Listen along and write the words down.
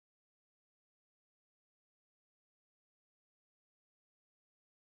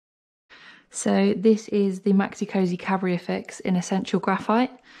So this is the Maxi Cosi CabrioFix in Essential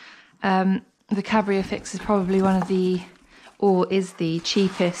Graphite. The CabrioFix is probably one of the, or is the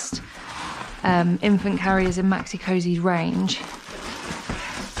cheapest infant carriers in Maxi Cosi's range.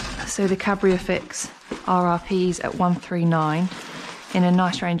 So the CabrioFix RRP's at $139 in a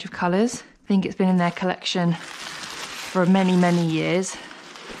nice range of colours. I think it's been in their collection for many, many years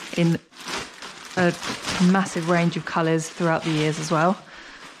in a massive range of colours throughout the years as well.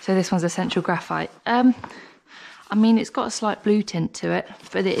 So this one's Essential Graphite. I mean, it's got a slight blue tint to it,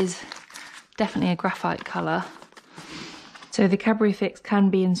 but it is definitely a graphite colour. So the CabrioFix can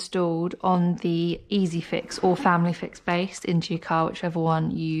be installed on the Eezy Fix or Family Fix base into your car, whichever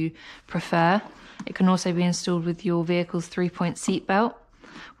one you prefer. It can also be installed with your vehicle's 3-point seat belt,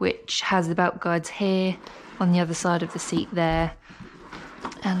 which has the belt guides here, on the other side of the seat there,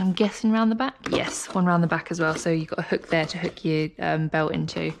 and I'm guessing round the back? Yes, one round the back as well, so you've got a hook there to hook your belt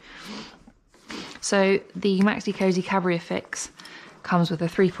into. So the Maxi Cosi CabrioFix comes with a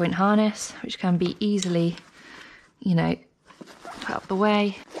 3-point harness, which can be easily, you know, put out the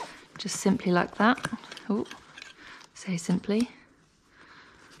way, just simply like that. Oh, say simply.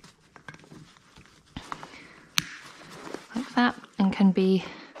 Like that, and can be,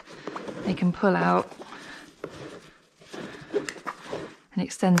 they can pull out and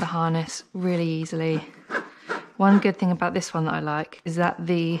extend the harness really easily. One good thing about this one that I like is that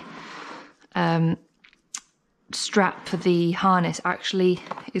the strap for the harness actually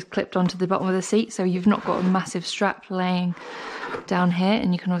is clipped onto the bottom of the seat, so you've not got a massive strap laying down here,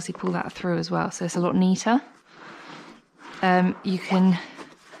 and you can obviously pull that through as well, so it's a lot neater. You can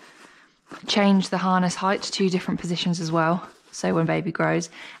change the harness height to 2 different positions as well, so when baby grows,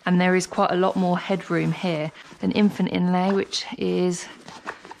 and there is quite a lot more headroom here. An infant inlay, which is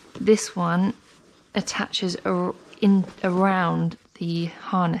this one, attaches around the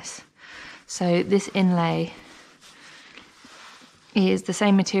harness. So this inlay is the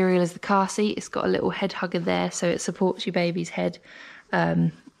same material as the car seat. It's got a little head hugger there, so it supports your baby's head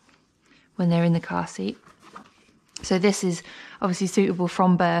when they're in the car seat. So this is obviously suitable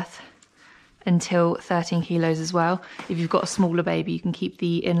from birth until 13 kilos as well. If you've got a smaller baby, you can keep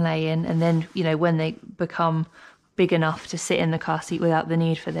the inlay in, and then, you know, when they become big enough to sit in the car seat without the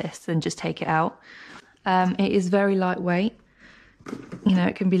need for this, then just take it out. It is very lightweight. You know,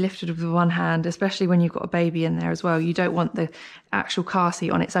 it can be lifted with one hand, especially when you've got a baby in there as well. You don't want the actual car seat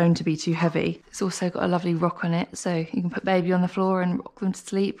on its own to be too heavy. It's also got a lovely rock on it, so you can put baby on the floor and rock them to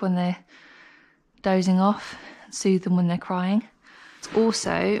sleep when they're dozing off, and soothe them when they're crying. It's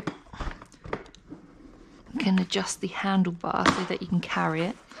also can adjust the handlebar so that you can carry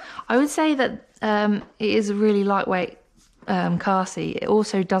it. I would say that it is a really lightweight car seat. It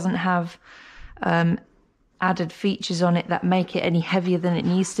also doesn't have added features on it that make it any heavier than it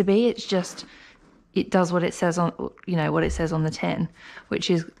needs to be. It's just, it does what it says on, you know, what it says on the tin,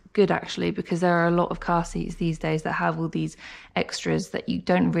 which is good actually, because there are a lot of car seats these days that have all these extras that you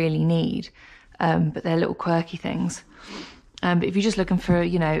don't really need, but they're little quirky things. But if you're just looking for,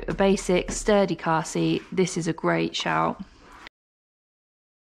 you know, a basic sturdy car seat, this is a great shout.